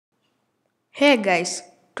Hey guys,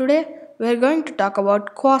 today we are going to talk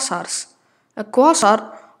about quasars. A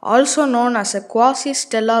quasar, also known as a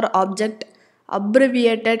quasi-stellar object,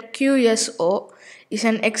 abbreviated QSO, is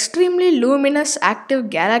an extremely luminous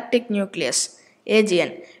active galactic nucleus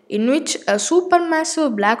 (AGN) in which a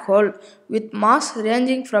supermassive black hole with mass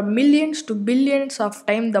ranging from millions to billions of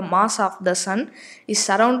times the mass of the Sun is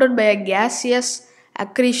surrounded by a gaseous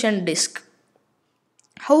accretion disk.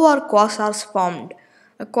 How are quasars formed?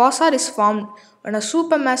 A quasar is formed when a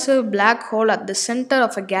supermassive black hole at the center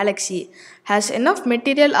of a galaxy has enough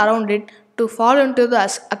material around it to fall into the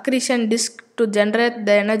accretion disk to generate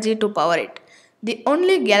the energy to power it. The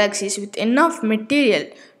only galaxies with enough material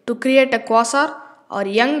to create a quasar are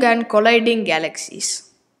young and colliding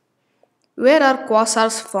galaxies. Where are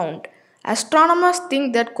quasars found? Astronomers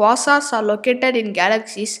think that quasars are located in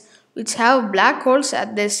galaxies which have black holes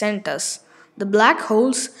at their centers. The black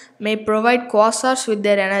holes may provide quasars with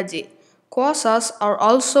their energy. Quasars are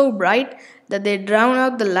also bright that they drown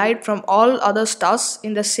out the light from all other stars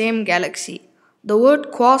in the same galaxy. The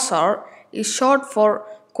word quasar is short for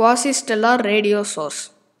quasi-stellar radio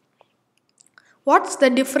source. What's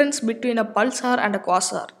the difference between a pulsar and a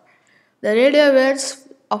quasar? The radio waves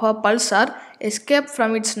of a pulsar escape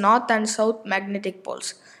from its north and south magnetic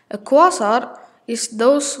poles. A quasar is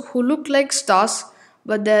those who look like stars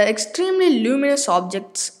but they are extremely luminous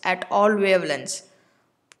objects at all wavelengths.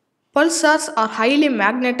 Pulsars are highly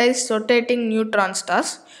magnetized rotating neutron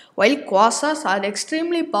stars, while quasars are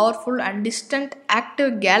extremely powerful and distant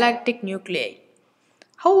active galactic nuclei.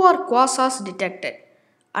 How are quasars detected?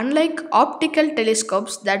 Unlike optical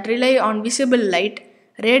telescopes that rely on visible light,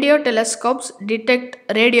 radio telescopes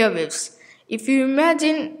detect radio waves. If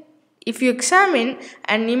you examine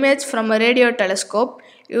an image from a radio telescope,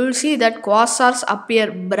 you will see that quasars appear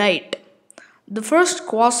bright. The first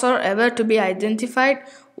quasar ever to be identified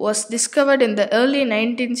was discovered in the early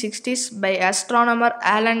 1960s by astronomer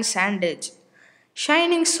Alan Sandage,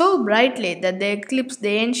 shining so brightly that they eclipse the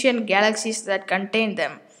ancient galaxies that contain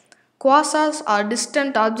them. Quasars are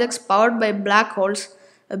distant objects powered by black holes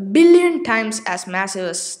a billion times as massive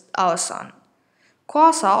as our Sun.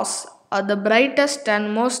 Quasars are the brightest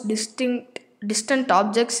and most distant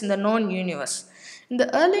objects in the known universe. In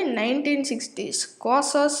the early 1960s,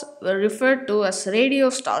 quasars were referred to as radio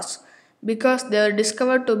stars because they were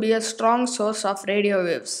discovered to be a strong source of radio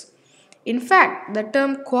waves. In fact, the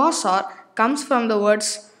term quasar comes from the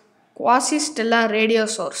words quasi-stellar radio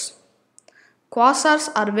source. Quasars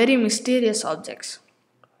are very mysterious objects.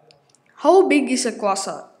 How big is a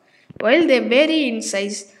quasar? While they vary in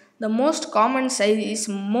size, the most common size is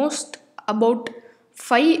most about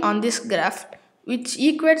 5 on this graph, which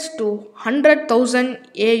equates to 100,000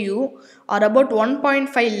 AU or about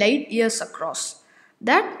 1.5 light years across.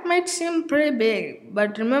 That might seem pretty big,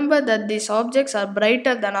 but remember that these objects are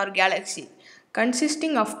brighter than our galaxy,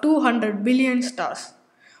 consisting of 200 billion stars.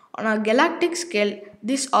 On a galactic scale,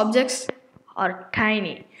 these objects are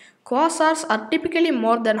tiny. Quasars are typically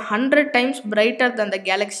more than 100 times brighter than the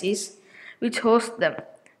galaxies which host them.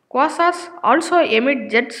 Quasars also emit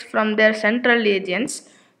jets from their central regions,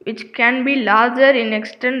 which can be larger in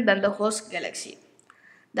extent than the host galaxy.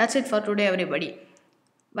 That's it for today, everybody.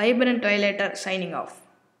 Vibrant Violator signing off.